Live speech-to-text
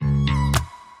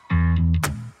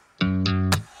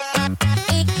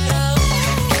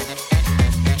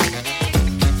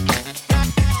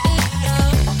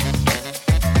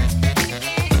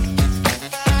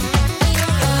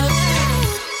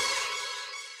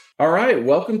All right,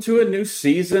 welcome to a new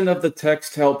season of the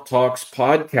Texthelp Talks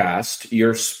podcast,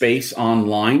 your space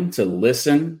online to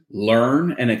listen,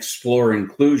 learn, and explore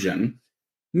inclusion.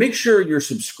 Make sure you're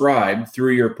subscribed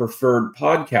through your preferred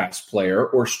podcast player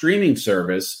or streaming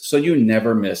service so you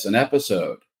never miss an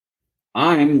episode.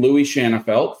 I'm Louis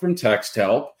Shanafelt from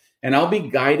Texthelp, and I'll be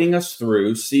guiding us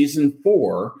through Season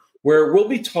 4, where we'll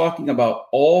be talking about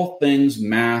all things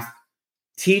math,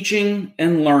 teaching,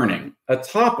 and learning, a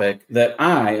topic that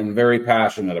I am very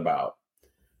passionate about.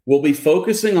 We'll be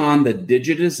focusing on the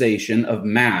digitization of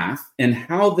math and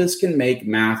how this can make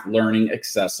math learning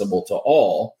accessible to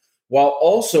all, while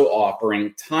also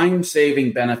offering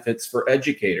time-saving benefits for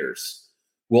educators.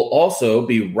 We'll also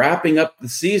be wrapping up the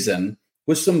season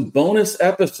with some bonus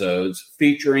episodes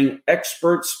featuring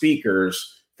expert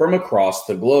speakers from across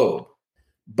the globe.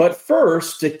 But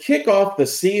first, to kick off the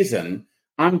season,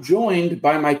 I'm joined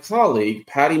by my colleague,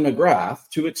 Paddy McGrath,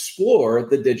 to explore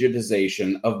the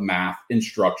digitization of math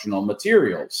instructional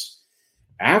materials.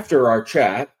 After our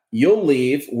chat, you'll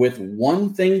leave with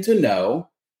one thing to know,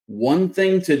 one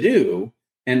thing to do,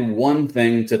 and one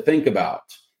thing to think about.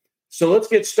 So let's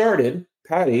get started.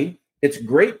 Paddy, it's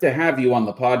great to have you on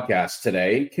the podcast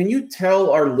today. Can you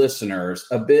tell our listeners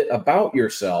a bit about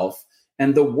yourself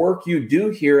and the work you do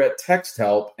here at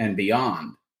Texthelp and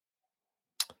beyond?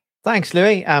 Thanks,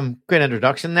 Louis. Great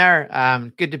introduction there.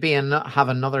 Good to be have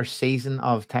another season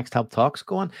of Texthelp Talks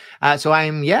going. So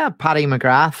I'm Paddy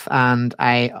McGrath, and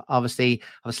I obviously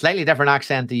have a slightly different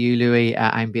accent to you, Louis.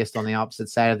 I'm based on the opposite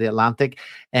side of the Atlantic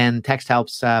in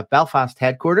Texthelp's Belfast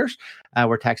headquarters,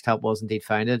 where Texthelp was indeed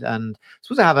founded. And I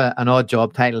suppose I have an odd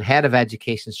job title, Head of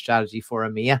Education Strategy for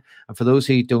EMEA. And for those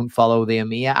who don't follow the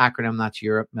EMEA acronym, that's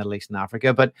Europe, Middle East, and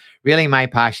Africa. But really, my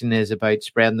passion is about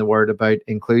spreading the word about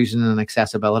inclusion and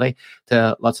accessibility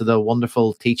to lots of the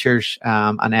wonderful teachers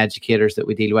and educators that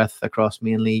we deal with across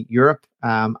mainly Europe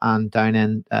and down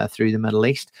in through the Middle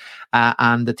East.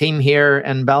 And the team here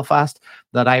in Belfast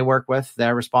that I work with,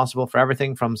 they're responsible for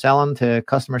everything from selling to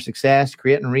customer success,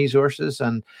 creating resources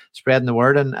and spreading the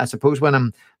word. And I suppose when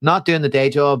I'm not doing the day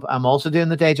job, I'm also doing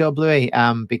the day job, Louis,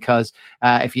 because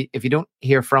if you don't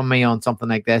hear from me on something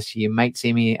like this, you might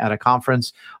see me at a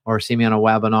conference or see me on a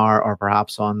webinar or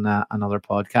perhaps on another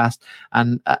podcast.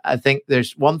 And I think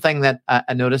there's one thing that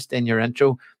I noticed in your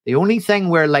intro. The only thing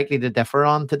we're likely to differ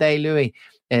on today, Louis,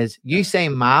 is you say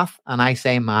math and I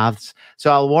say maths.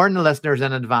 So I'll warn the listeners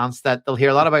in advance that they'll hear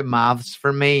a lot about maths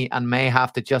from me and may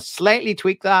have to just slightly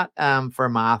tweak that for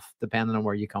math, depending on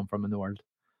where you come from in the world.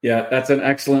 Yeah, that's an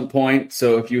excellent point.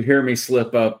 So if you hear me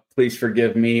slip up, please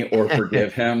forgive me or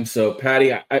forgive him. So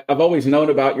Paddy, I've always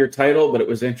known about your title, but it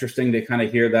was interesting to kind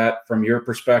of hear that from your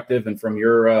perspective and from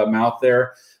your mouth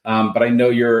there. But I know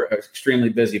you're an extremely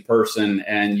busy person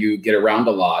and you get around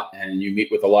a lot and you meet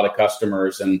with a lot of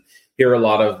customers and hear a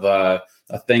lot of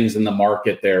things in the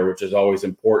market there, which is always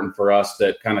important for us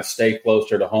to kind of stay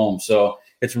closer to home. So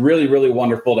it's really, really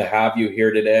wonderful to have you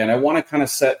here today. And I want to kind of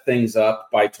set things up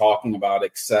by talking about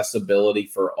accessibility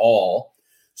for all.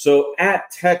 So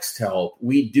at Texthelp,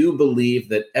 we do believe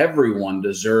that everyone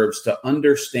deserves to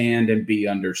understand and be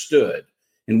understood.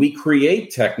 And we create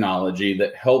technology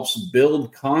that helps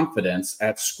build confidence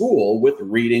at school with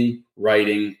reading,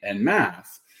 writing, and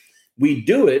math. We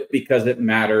do it because it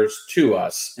matters to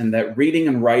us and that reading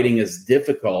and writing is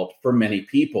difficult for many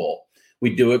people.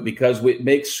 We do it because it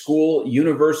makes school,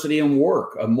 university, and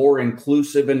work a more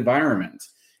inclusive environment.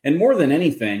 And more than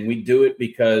anything, we do it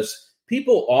because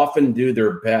people often do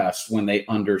their best when they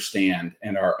understand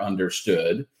and are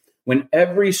understood, when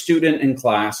every student in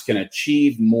class can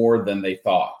achieve more than they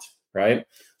thought, right?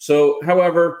 So,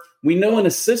 however, we know in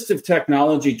assistive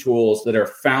technology tools that are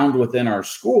found within our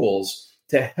schools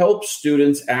to help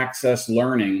students access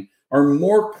learning are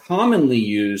more commonly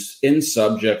used in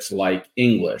subjects like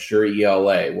English or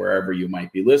ELA, wherever you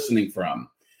might be listening from.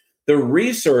 The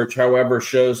research, however,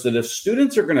 shows that if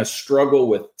students are going to struggle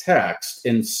with text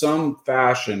in some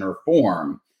fashion or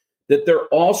form, that they're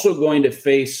also going to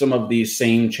face some of these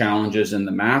same challenges in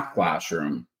the math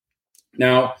classroom.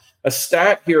 Now, a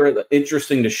stat here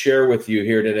interesting to share with you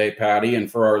here today, Paddy, and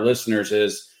for our listeners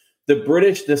is the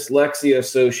British Dyslexia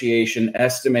Association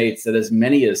estimates that as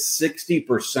many as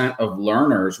 60% of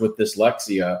learners with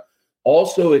dyslexia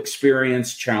also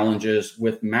experience challenges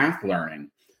with math learning.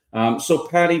 So,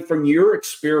 Paddy, from your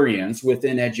experience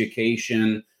within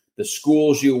education, the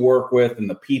schools you work with and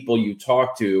the people you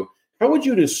talk to, how would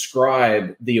you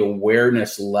describe the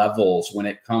awareness levels when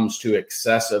it comes to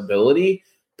accessibility,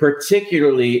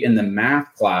 particularly in the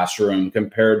math classroom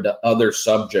compared to other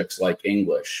subjects like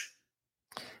English?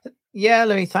 Yeah,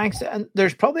 Louis, thanks. And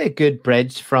there's probably a good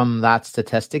bridge from that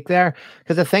statistic there,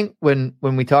 because I think when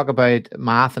we talk about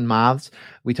math and maths,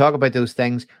 we talk about those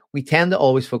things. We tend to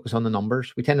always focus on the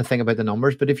numbers. We tend to think about the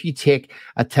numbers. But if you take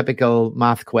a typical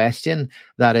math question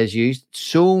that is used,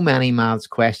 so many maths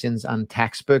questions and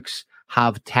textbooks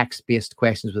have text-based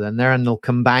questions within there, and they'll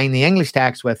combine the English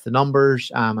text with the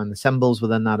numbers and the symbols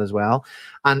within that as well.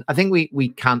 And I think we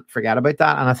can't forget about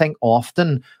that. And I think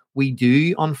often we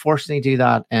do unfortunately do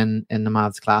that in the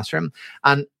maths classroom.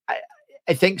 And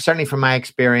I think certainly from my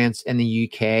experience in the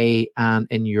UK and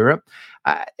in Europe,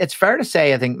 it's fair to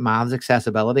say I think maths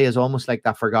accessibility is almost like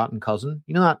that forgotten cousin.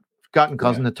 You know, that forgotten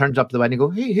cousin that turns up to the wedding and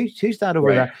go, hey, who's that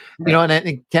over there? You know, and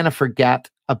I kind of forget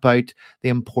about the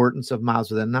importance of maths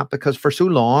within that, because for so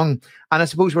long, and I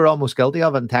suppose we're almost guilty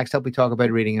of it in Texthelp, we talk about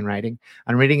reading and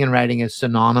writing is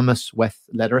synonymous with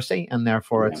literacy, and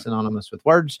therefore it's synonymous with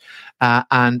words.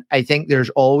 And I think there's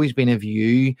always been a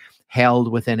view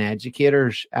held within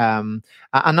educators, and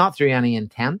not through any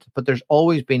intent, but there's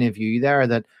always been a view there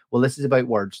that, well, this is about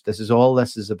words. This is all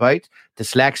this is about.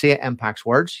 Dyslexia impacts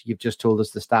words. You've just told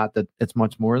us the stat that it's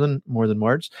much more than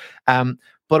words.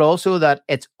 But also that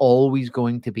it's always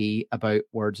going to be about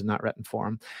words in that written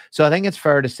form. So I think it's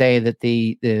fair to say that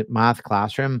the math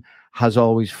classroom has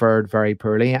always fared very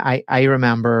poorly. I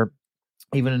remember,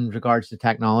 even in regards to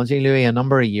technology, Louis, a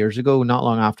number of years ago, not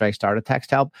long after I started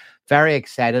Texthelp, very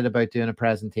excited about doing a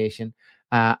presentation,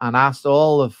 and asked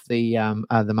all of the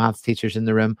maths teachers in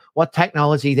the room what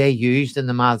technology they used in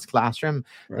the maths classroom.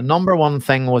 Right. The number one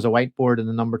thing was a whiteboard, and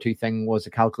the number two thing was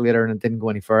a calculator, and it didn't go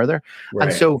any further. Right.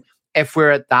 And so if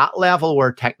we're at that level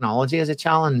where technology is a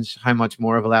challenge, how much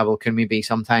more of a level can we be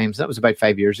sometimes? That was about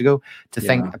 5 years ago, to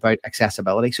think about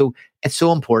accessibility. So it's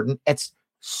so important. It's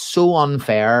so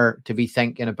unfair to be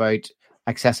thinking about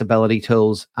accessibility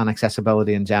tools and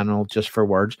accessibility in general just for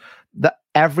words. That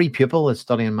every pupil is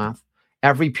studying math.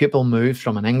 Every pupil moves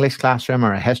from an English classroom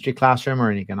or a history classroom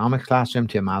or an economics classroom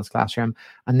to a maths classroom,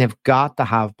 and they've got to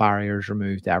have barriers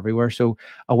removed everywhere. So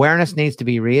awareness needs to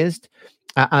be raised.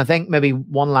 And I think maybe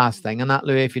one last thing on that,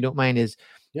 Louis, if you don't mind, is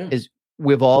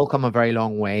we've all come a very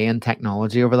long way in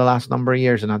technology over the last number of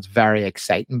years, and that's very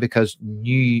exciting because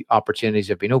new opportunities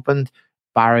have been opened,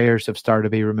 barriers have started to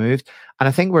be removed. And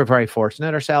I think we're very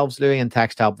fortunate ourselves, Louis, in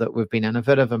Texthelp, that we've been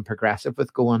innovative and progressive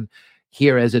with going,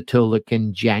 here is a tool that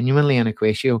can genuinely, in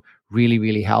Equatio, really,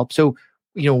 really help. So,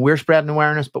 you know, we're spreading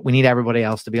awareness, but we need everybody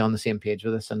else to be on the same page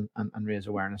with us and raise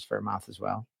awareness for math as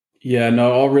well. Yeah,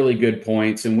 no, all really good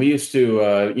points. And we used to,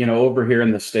 over here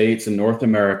in the States and North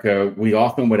America, we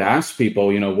often would ask people,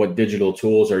 what digital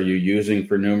tools are you using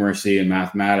for numeracy and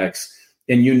mathematics?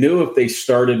 And you knew if they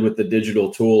started with the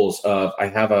digital tools of, I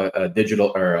have a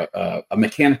digital or a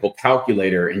mechanical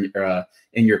calculator in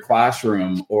your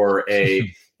classroom, or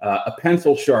a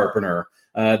pencil sharpener,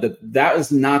 that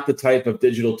is not the type of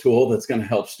digital tool that's going to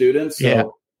help students.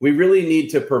 So we really need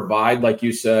to provide, like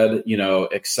you said,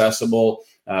 accessible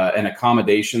and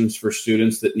accommodations for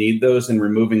students that need those, and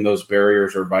removing those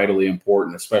barriers are vitally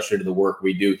important, especially to the work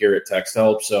we do here at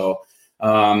Texthelp. So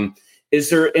is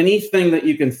there anything that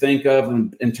you can think of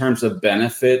in terms of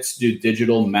benefits do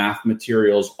digital math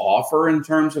materials offer in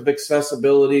terms of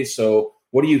accessibility? So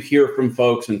what do you hear from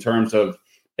folks in terms of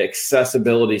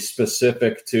accessibility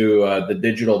specific to the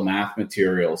digital math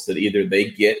materials that either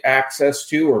they get access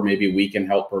to or maybe we can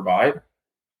help provide?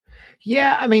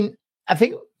 Yeah, I mean, I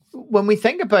think when we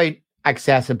think about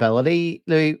accessibility,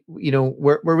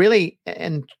 we're really,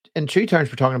 in true terms,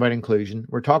 we're talking about inclusion.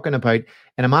 We're talking about,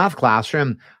 in a math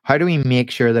classroom, how do we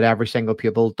make sure that every single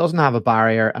pupil doesn't have a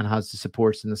barrier and has the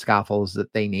supports and the scaffolds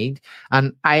that they need?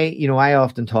 And I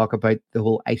often talk about the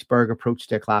whole iceberg approach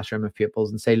to a classroom of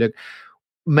pupils and say, look,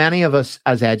 many of us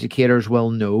as educators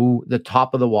will know the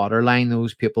top of the waterline,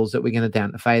 those pupils that we can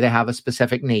identify, they have a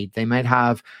specific need. They might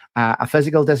have a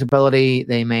physical disability.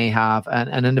 They may have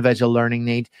an individual learning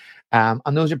need.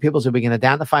 And those are pupils that we can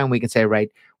identify, and we can say,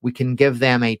 right, we can give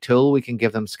them a tool, we can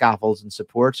give them scaffolds and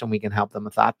supports, and we can help them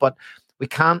with that. But we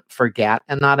can't forget,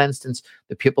 in that instance,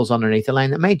 the pupils underneath the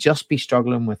line that may just be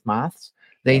struggling with maths.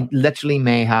 They literally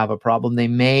may have a problem. They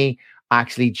may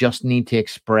actually just need to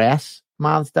express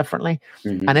maths differently.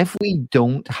 Mm-hmm. And if we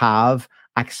don't have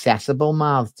accessible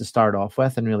maths to start off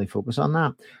with and really focus on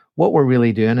that, what we're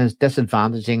really doing is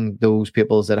disadvantaging those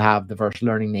pupils that have diverse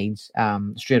learning needs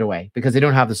straight away, because they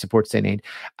don't have the supports they need.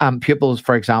 Pupils,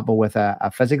 for example, with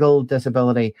a physical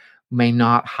disability may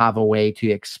not have a way to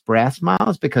express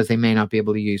maths because they may not be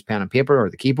able to use pen and paper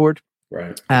or the keyboard.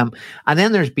 Right. And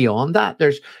then there's beyond that,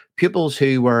 there's pupils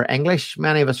who were English,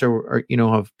 many of us are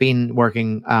have been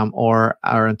working or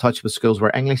are in touch with schools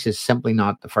where English is simply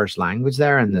not the first language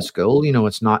there in the school.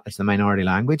 It's the minority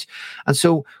language. And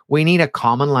so we need a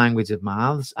common language of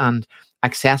maths, and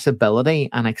accessibility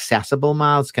and accessible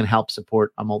maths can help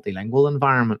support a multilingual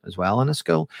environment as well in a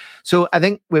school. So I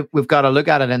think we've got to look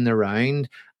at it in the round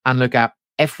and look at,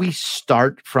 if we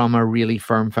start from a really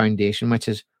firm foundation, which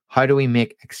is how do we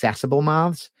make accessible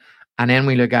maths? And then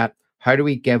we look at how do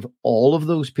we give all of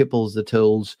those pupils the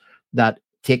tools that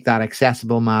take that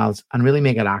accessible maths and really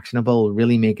make it actionable,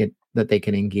 really make it that they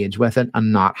can engage with it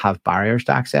and not have barriers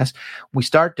to access. We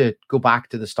start to go back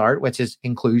to the start, which is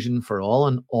inclusion for all,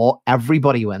 and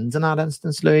everybody wins in that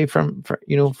instance, Louis, from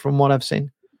what I've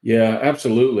seen. Yeah,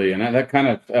 absolutely. And that kind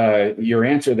of, your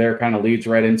answer there kind of leads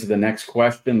right into the next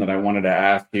question that I wanted to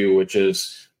ask you, which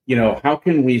is, how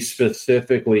can we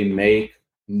specifically make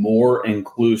more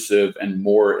inclusive and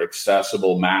more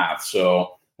accessible math?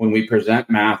 So when we present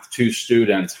math to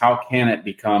students, how can it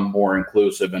become more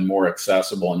inclusive and more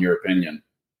accessible, in your opinion?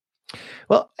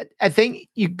 Well, I think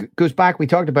it goes back. We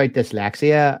talked about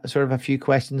dyslexia sort of a few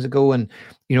questions ago, and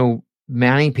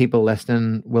many people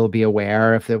listening will be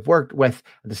aware, if they've worked with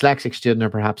a dyslexic student or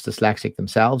perhaps dyslexic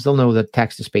themselves, they'll know that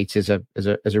text to speech is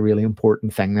a really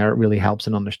important thing there. It really helps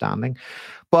in understanding.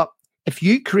 But if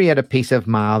you create a piece of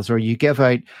maths, or you give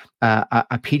out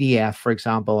a PDF, for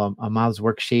example, a maths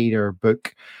worksheet or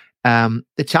book,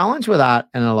 the challenge with that,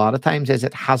 and a lot of times, is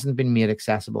it hasn't been made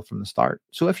accessible from the start.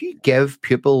 So if you give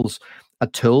pupils a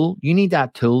tool, you need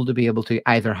that tool to be able to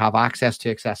either have access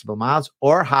to accessible maths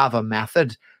or have a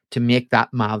method to make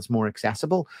that maths more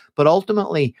accessible. But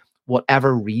ultimately,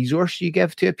 whatever resource you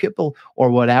give to a pupil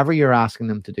or whatever you're asking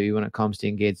them to do when it comes to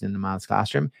engaging in the maths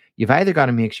classroom, you've either got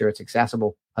to make sure it's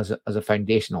accessible as a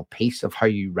foundational piece of how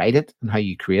you write it and how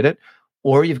you create it,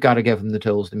 or you've got to give them the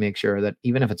tools to make sure that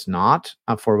even if it's not,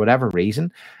 for whatever reason,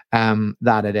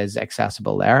 that it is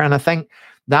accessible there. And I think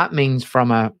that means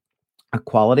from a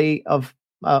quality of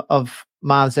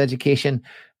maths education,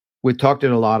 we've talked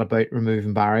a lot about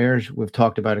removing barriers. We've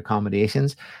talked about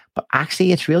accommodations, but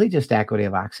actually it's really just equity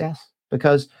of access,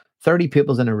 because 30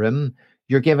 pupils in a room,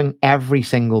 you're giving every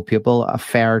single pupil a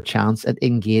fair chance at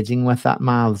engaging with that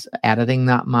maths, editing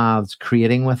that maths,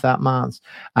 creating with that maths,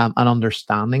 and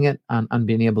understanding it and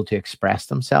being able to express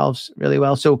themselves really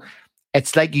well. So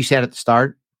it's like you said at the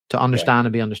start, to understand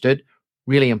and be understood,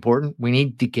 really important. We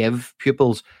need to give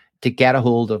pupils, to get a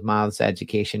hold of maths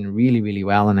education really, really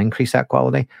well and increase that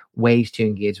quality, ways to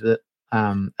engage with it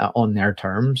on their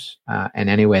terms in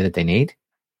any way that they need.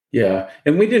 Yeah.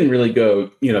 And we didn't really go,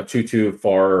 too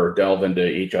far or delve into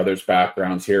each other's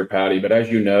backgrounds here, Paddy. But as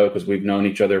you know, because we've known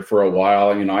each other for a while,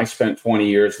 I spent 20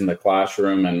 years in the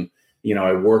classroom, and,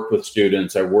 I worked with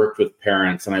students, I worked with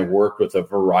parents, and I worked with a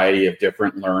variety of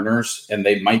different learners. And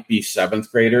they might be seventh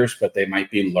graders, but they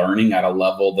might be learning at a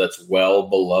level that's well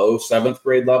below seventh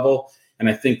grade level. And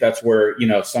I think that's where,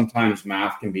 sometimes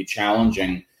math can be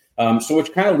challenging. So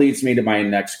which kind of leads me to my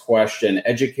next question.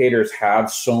 Educators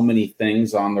have so many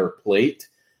things on their plate,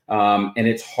 and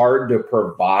it's hard to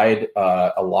provide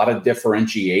a lot of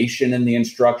differentiation in the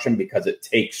instruction because it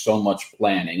takes so much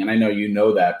planning. And I know you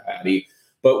know that, Paddy,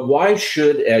 but why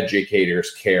should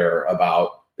educators care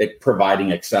about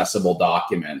providing accessible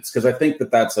documents? Because I think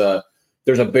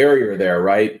there's a barrier there,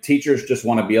 right? Teachers just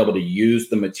want to be able to use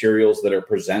the materials that are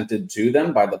presented to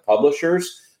them by the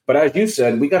publishers. But as you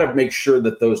said, we got to make sure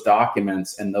that those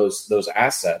documents and those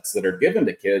assets that are given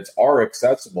to kids are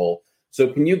accessible.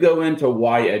 So can you go into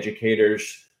why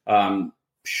educators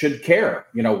should care?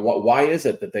 Why is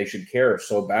it that they should care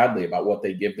so badly about what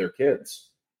they give their kids?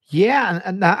 Yeah,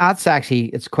 and that's actually,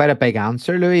 it's quite a big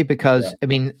answer, Louis, because,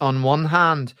 on one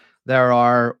hand, there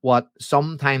are what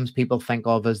sometimes people think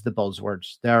of as the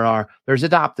buzzwords. There's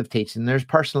adaptive teaching, there's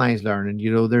personalized learning,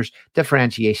 there's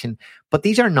differentiation, but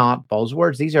these are not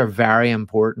buzzwords. These are very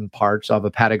important parts of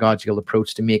a pedagogical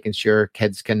approach to making sure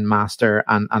kids can master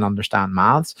and understand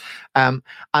maths.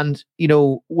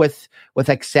 With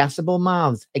accessible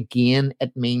maths, again,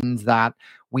 it means that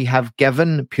we have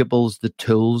given pupils the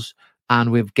tools and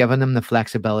we've given them the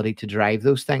flexibility to drive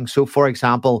those things. So, for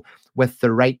example, with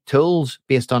the right tools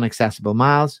based on accessible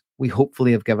maths, we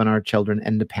hopefully have given our children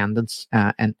independence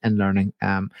in learning.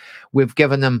 We've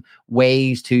given them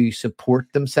ways to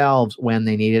support themselves when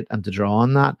they need it and to draw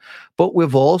on that. But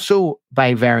we've also,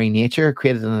 by very nature,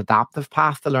 created an adaptive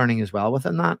path to learning as well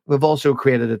within that. We've also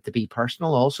created it to be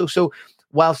personal also. So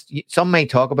whilst some may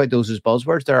talk about those as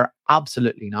buzzwords, they're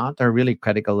absolutely not. They're really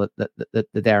critical that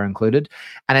they're included.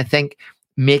 And I think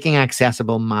making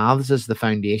accessible maths as the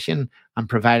foundation and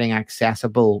providing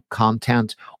accessible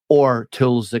content or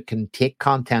tools that can take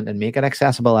content and make it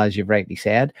accessible, as you've rightly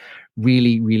said,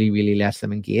 really, really, really lets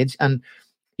them engage. And,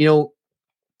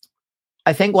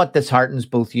 I think what disheartens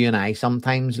both you and I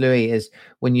sometimes, Louis, is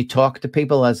when you talk to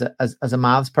people as a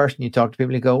maths person, you talk to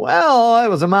people who go, well, I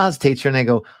was a maths teacher, and they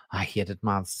go, I hated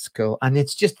maths at school. And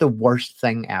it's just the worst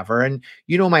thing ever. And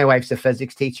my wife's a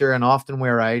physics teacher, and often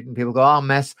we're out and people go, oh,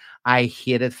 miss, I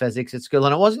hated physics at school.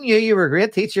 And it wasn't you were a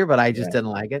great teacher, but I just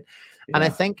didn't like it. Yeah. And I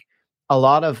think a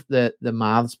lot of the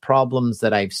maths problems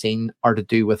that I've seen are to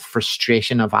do with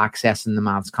frustration of accessing the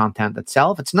maths content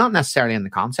itself. It's not necessarily in the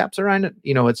concepts around it.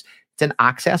 It's in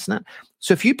accessing it.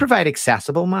 So if you provide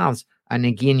accessible maths, and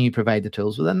again, you provide the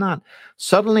tools within that,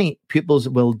 suddenly pupils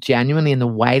will genuinely, in the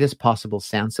widest possible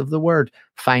sense of the word,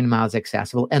 find maths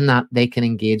accessible in that they can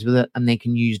engage with it and they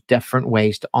can use different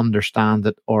ways to understand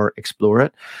it or explore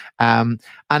it. And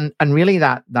really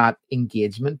that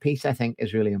engagement piece, I think,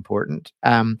 is really important.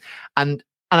 And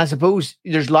I suppose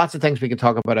there's lots of things we could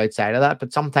talk about outside of that,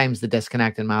 but sometimes the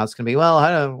disconnect in maths can be,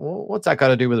 well, what's that got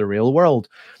to do with the real world?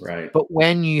 Right. But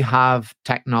when you have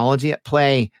technology at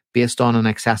play based on an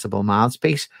accessible maths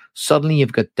piece, suddenly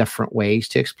you've got different ways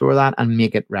to explore that and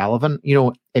make it relevant.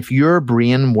 If your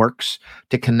brain works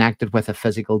to connect it with a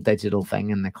physical digital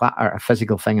thing in the or a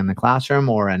physical thing in the classroom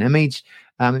or an image,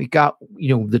 you've got,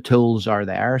 the tools are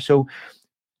there. So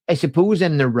I suppose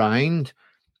in the round,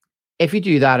 if you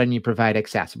do that and you provide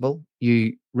accessible,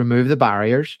 you remove the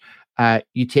barriers,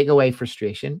 you take away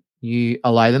frustration, you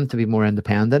allow them to be more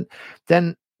independent,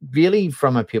 then really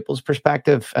from a pupil's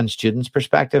perspective and student's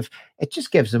perspective, it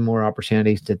just gives them more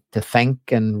opportunities to think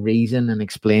and reason and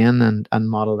explain and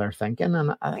model their thinking.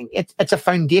 And I think it's a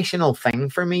foundational thing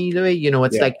for me, Louis.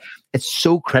 Like it's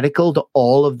so critical to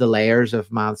all of the layers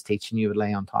of maths teaching you would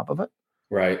lay on top of it.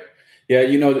 Right. Yeah,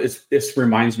 this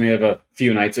reminds me of a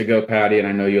few nights ago, Paddy, and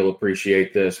I know you'll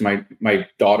appreciate this. My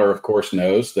daughter, of course,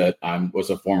 knows that I was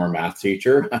a former math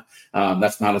teacher.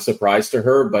 That's not a surprise to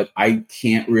her, but I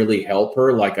can't really help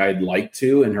her like I'd like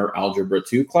to in her Algebra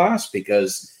 2 class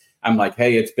because I'm like,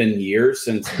 hey, it's been years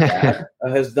since Dad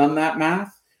has done that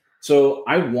math. So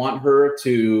I want her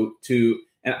to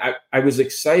and I was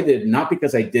excited, not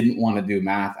because I didn't want to do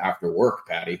math after work,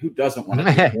 Paddy. Who doesn't want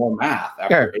to do more math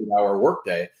after an 8-hour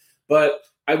workday? But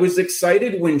I was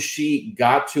excited when she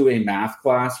got to a math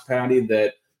class, Paddy,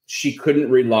 that she couldn't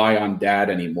rely on Dad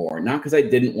anymore. Not because I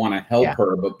didn't want to help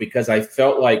her, but because I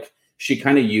felt like she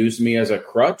kind of used me as a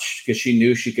crutch because she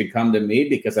knew she could come to me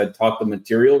because I'd taught the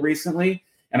material recently.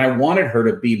 And I wanted her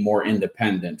to be more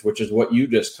independent, which is what you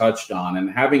just touched on. And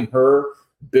having her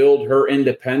build her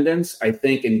independence, I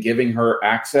think, and giving her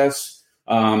access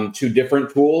to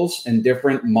different tools and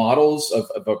different models of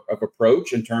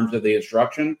approach in terms of the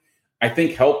instruction, I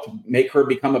think helped make her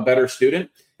become a better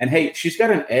student. And hey, she's got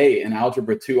an A in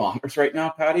Algebra 2 honors right now,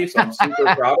 Paddy. So I'm super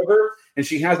proud of her. And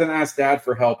she hasn't asked Dad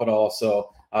for help at all. So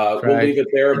we'll leave it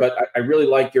there. But I really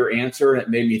like your answer. And it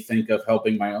made me think of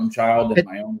helping my own child in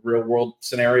my own real world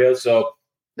scenarios. So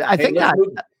I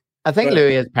think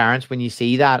Louis, as parents, when you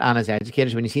see that, and as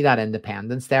educators, when you see that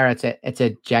independence there, it's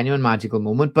a genuine magical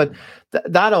moment. But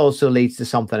that also leads to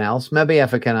something else. Maybe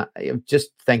if I can,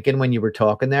 just thinking when you were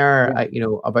talking there,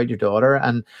 about your daughter,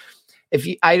 and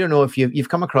I don't know if you've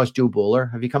come across Joe Bowler.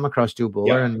 Have you come across Joe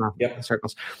Bowler in math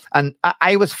circles? And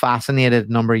I was fascinated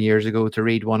a number of years ago to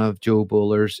read one of Joe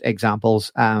Bowler's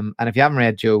examples. And if you haven't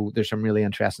read Joe, there's some really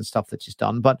interesting stuff that she's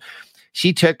done. But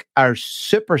she took our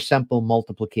super simple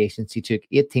multiplication. She took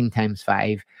 18 times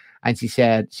 5, and she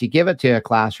said she gave it to a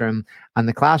classroom, and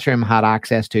the classroom had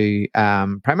access to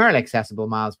primarily accessible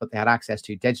maths, but they had access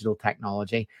to digital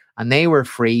technology, and they were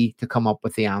free to come up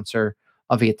with the answer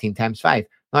of 18 times 5.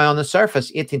 Now, on the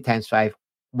surface, 18 times 5,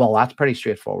 well, that's pretty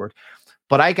straightforward.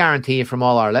 But I guarantee you from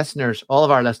all of our listeners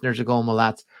are going, well,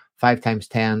 that's 5 times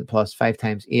 10 plus 5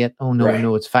 times 8. Oh,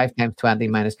 no, it's 5 times 20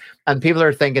 minus. And people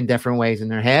are thinking different ways in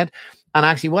their head. And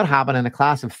actually what happened in a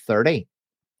class of 30,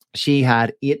 she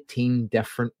had 18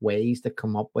 different ways to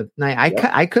come up with. Now,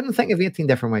 I couldn't think of 18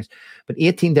 different ways, but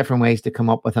 18 different ways to come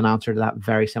up with an answer to that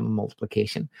very simple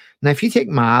multiplication. Now, if you take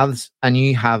maths and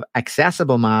you have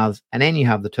accessible maths and then you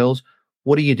have the tools,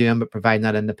 what are you doing but providing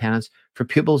that independence for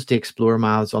pupils to explore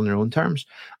maths on their own terms?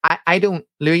 I don't,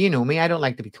 Louis, you know me, I don't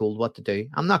like to be told what to do.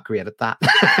 I'm not great at that.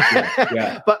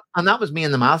 And that was me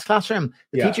in the maths classroom.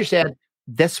 The teacher said,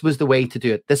 this was the way to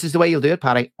do it. This is the way you'll do it,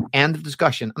 Paddy. End of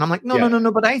discussion. And I'm like,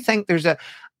 no. But I think and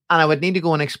I would need to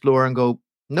go and explore and go,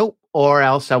 nope. Or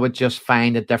else I would just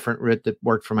find a different route that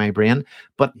worked for my brain.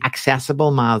 But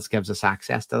accessible maths gives us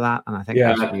access to that. And I think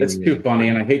it's too funny.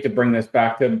 And I hate to bring this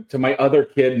back to my other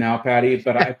kid now, Paddy,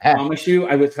 but I promise you,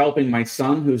 I was helping my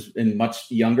son, who's in much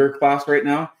younger class right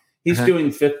now. He's doing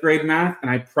 5th grade math,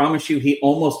 and I promise you, he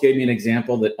almost gave me an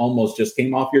example that almost just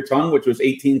came off your tongue, which was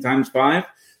 18 times 5.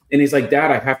 And he's like,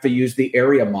 Dad, I have to use the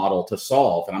area model to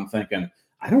solve. And I'm thinking,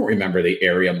 I don't remember the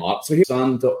area model. So he's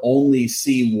son to only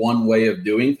see one way of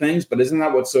doing things. But isn't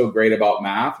that what's so great about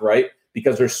math, right?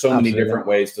 Because there's so many different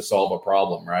ways to solve a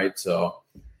problem, right? So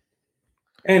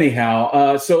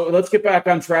anyhow, so let's get back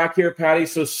on track here, Paddy.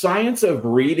 So science of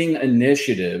reading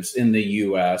initiatives in the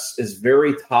U.S. is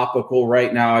very topical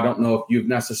right now. I don't know if you've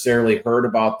necessarily heard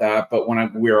about that, but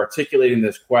when we were articulating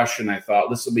this question, I thought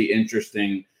this will be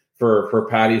interesting for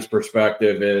Paddy's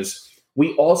perspective is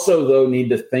we also, though, need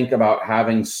to think about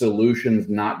having solutions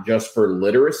not just for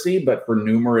literacy, but for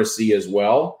numeracy as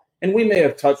well. And we may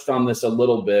have touched on this a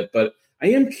little bit, but I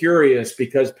am curious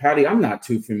because, Paddy, I'm not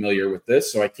too familiar with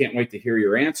this, so I can't wait to hear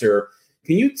your answer.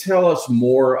 Can you tell us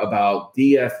more about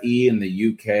DFE in the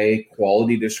UK,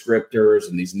 quality descriptors,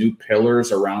 and these new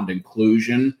pillars around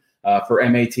inclusion for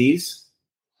MATs?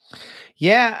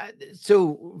 Yeah.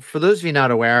 So for those of you not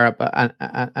aware,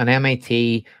 an MAT,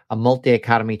 a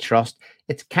multi-academy trust,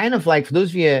 it's kind of like, for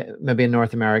those of you maybe in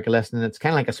North America listening, it's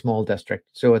kind of like a small district.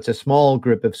 So it's a small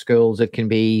group of schools. It can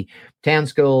be 10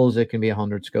 schools, it can be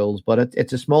 100 schools, but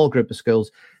it's a small group of schools.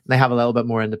 They have a little bit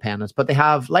more independence, but they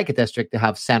have, like a district, they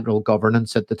have central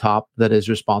governance at the top that is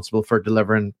responsible for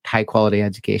delivering high quality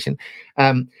education.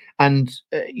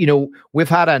 We've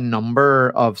had a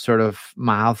number of sort of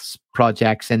maths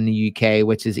projects in the UK,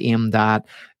 which is aimed at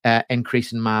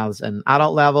increasing maths in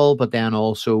adult level, but then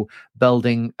also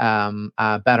building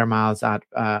better maths at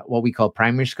what we call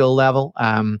primary school level.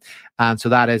 And so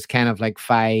that is kind of like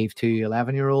 5 to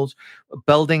 11-year-olds,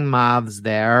 building maths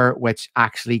there, which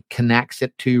actually connects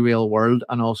it to real world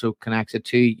and also connects it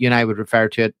to, you and I would refer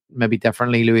to it maybe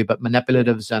differently, Louis, but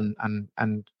manipulatives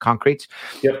and concretes.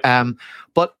 Yep.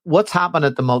 But what's happened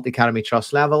at the multi-academy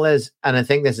trust level is, and I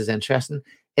think this is interesting,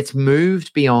 it's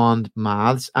moved beyond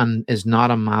maths and is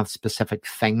not a math specific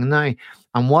thing now.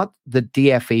 And what the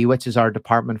DFE, which is our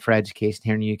Department for Education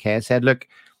here in the UK, said, look,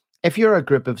 if you're a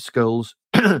group of schools,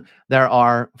 there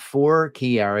are 4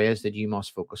 key areas that you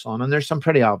must focus on. And there's some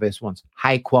pretty obvious ones: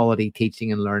 high quality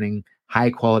teaching and learning, high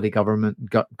quality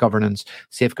governance,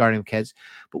 safeguarding of kids.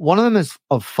 But one of them is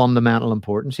of fundamental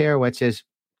importance here, which is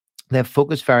they've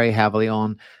focused very heavily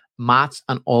on maths,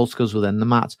 and all schools within the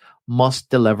maths must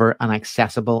deliver an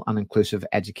accessible and inclusive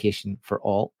education for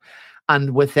all.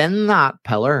 And within that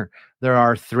pillar, there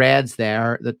are threads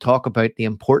there that talk about the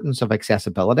importance of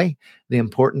accessibility, the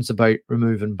importance about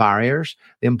removing barriers,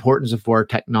 the importance of where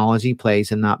technology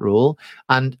plays in that role.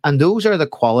 And those are the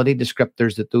quality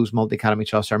descriptors that those multi-academy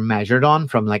trusts are measured on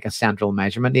from like a central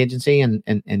measurement agency in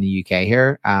the UK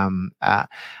here.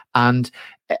 And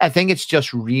I think it's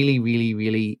just really, really,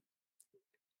 really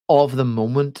of the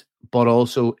moment, but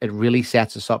also it really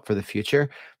sets us up for the future,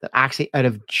 that actually out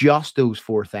of just those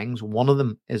 4 things, one of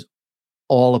them is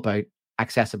all about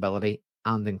accessibility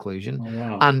and inclusion. Oh,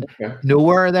 wow. And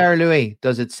nowhere there, Louis,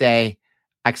 does it say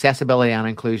accessibility and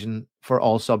inclusion for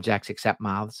all subjects except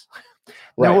maths.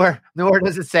 Right. Nowhere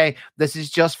does it say this is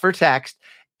just for text.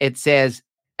 It says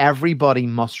everybody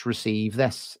must receive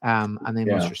this, and they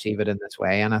must receive it in this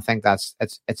way. And I think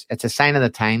it's a sign of the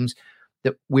times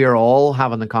that we're all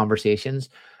having the conversations.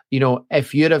 You know,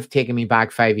 if you'd have taken me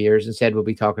back 5 years and said we'll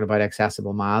be talking about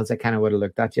accessible maths, I kind of would have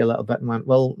looked at you a little bit and went,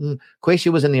 well,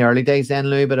 Quasia was in the early days then,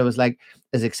 Louis, but it was like,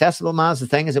 is accessible maths the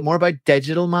thing? Is it more about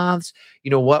digital maths?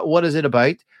 You know, what is it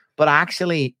about? But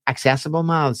actually, accessible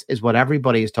maths is what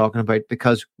everybody is talking about,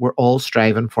 because we're all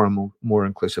striving for a more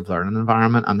inclusive learning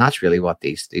environment. And that's really what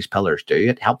these pillars do.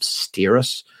 It helps steer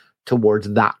us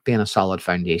towards that being a solid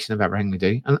foundation of everything we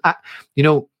do. And,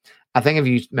 I think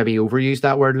I've maybe overused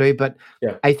that word, Louis, but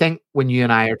I think when you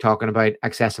and I are talking about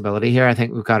accessibility here, I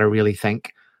think we've got to really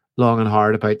think long and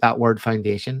hard about that word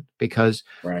foundation, because,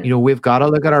 we've got to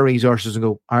look at our resources and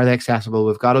go, are they accessible?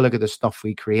 We've got to look at the stuff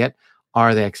we create.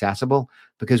 Are they accessible?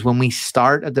 Because when we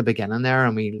start at the beginning there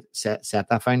and we set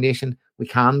that foundation, we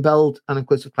can build an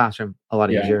inclusive classroom a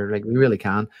lot easier. Like we really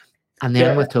can. And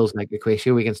then with tools like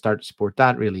Equatio, we can start to support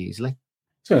that really easily. I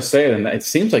was going to say, and it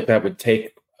seems like that would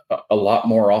take a lot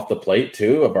more off the plate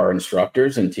too of our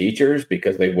instructors and teachers,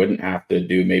 because they wouldn't have to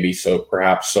do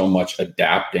perhaps so much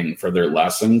adapting for their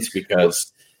lessons,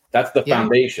 because that's the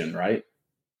foundation, right?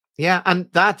 Yeah. And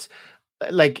that's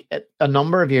like a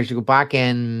number of years ago, back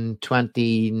in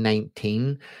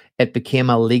 2019, it became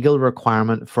a legal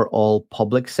requirement for all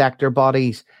public sector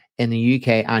bodies in the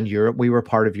UK and Europe. We were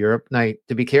part of Europe. Now,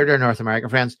 to be clear to our North American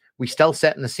friends, we still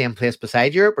sit in the same place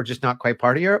beside Europe. We're just not quite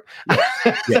part of Europe.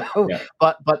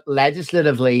 But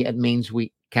legislatively, it means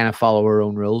we kind of follow our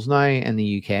own rules now in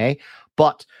the UK.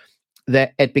 But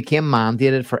that it became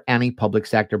mandated for any public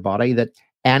sector body that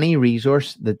any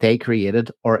resource that they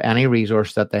created or any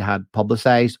resource that they had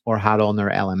publicized or had on their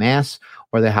LMS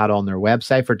or they had on their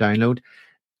website for download,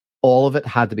 all of it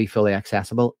had to be fully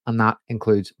accessible, and that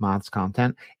includes maths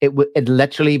content. It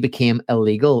literally became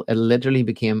illegal. It literally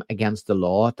became against the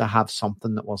law to have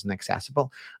something that wasn't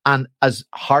accessible. And as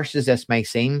harsh as this may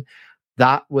seem,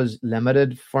 that was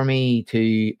limited for me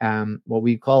to what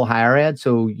we call higher ed,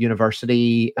 so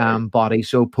university body,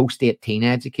 so post-18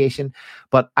 education.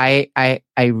 But I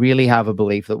really have a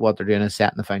belief that what they're doing is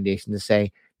setting the foundation to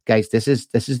say, guys, this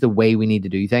is the way we need to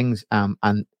do things,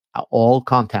 and all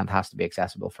content has to be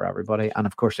accessible for everybody. And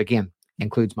of course, again,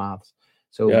 includes maths.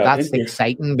 So that's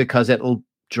exciting because it'll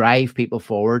drive people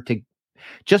forward to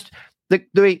just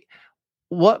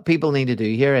what people need to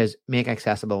do here is make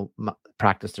accessible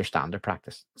practice their standard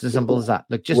practice. It's as simple as that.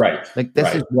 Like, just like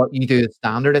this is what you do at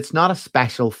standard. It's not a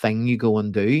special thing you go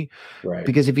and do. Right.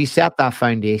 Because if you set that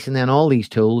foundation, then all these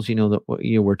tools, that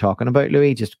we're talking about,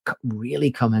 Louis, just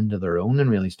really come into their own and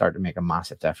really start to make a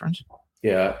massive difference.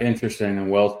 Yeah, interesting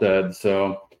and well said.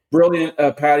 So brilliant,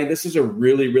 Paddy. This is a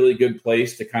really, really good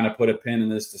place to kind of put a pin in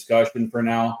this discussion for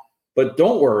now. But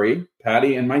don't worry,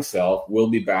 Paddy and myself will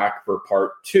be back for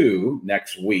part 2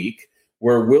 next week,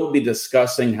 where we'll be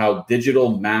discussing how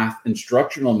digital math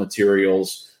instructional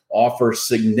materials offer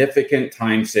significant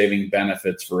time-saving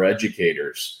benefits for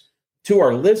educators. To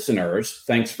our listeners,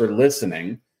 thanks for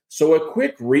listening. So a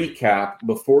quick recap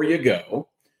before you go.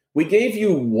 We gave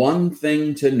you one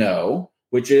thing to know,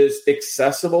 which is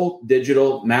accessible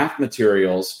digital math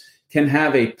materials can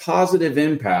have a positive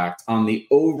impact on the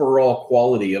overall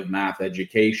quality of math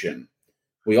education.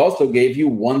 We also gave you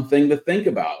one thing to think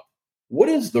about. What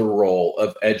is the role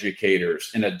of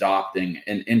educators in adopting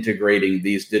and integrating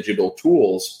these digital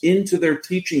tools into their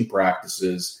teaching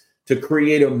practices to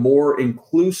create a more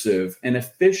inclusive and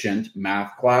efficient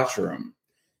math classroom?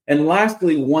 And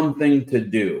lastly, one thing to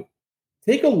do.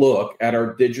 Take a look at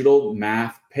our digital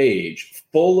math page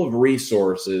full of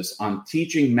resources on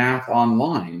teaching math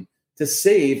online to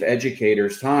save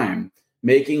educators time,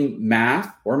 making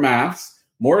math or maths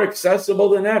more accessible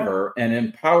than ever and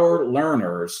empower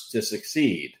learners to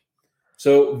succeed.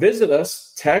 So visit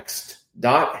us,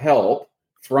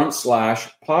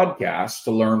 text.help/podcast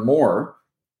to learn more.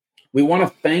 We want to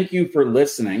thank you for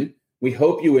listening. We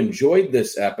hope you enjoyed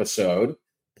this episode.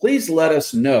 Please let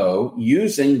us know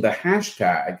using the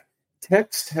hashtag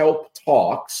Texthelp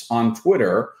Talks on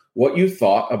Twitter what you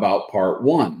thought about part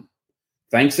 1.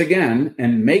 Thanks again,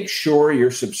 and make sure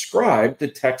you're subscribed to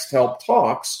Texthelp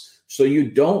Talks so you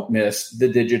don't miss the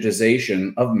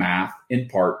digitization of math in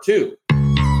part 2.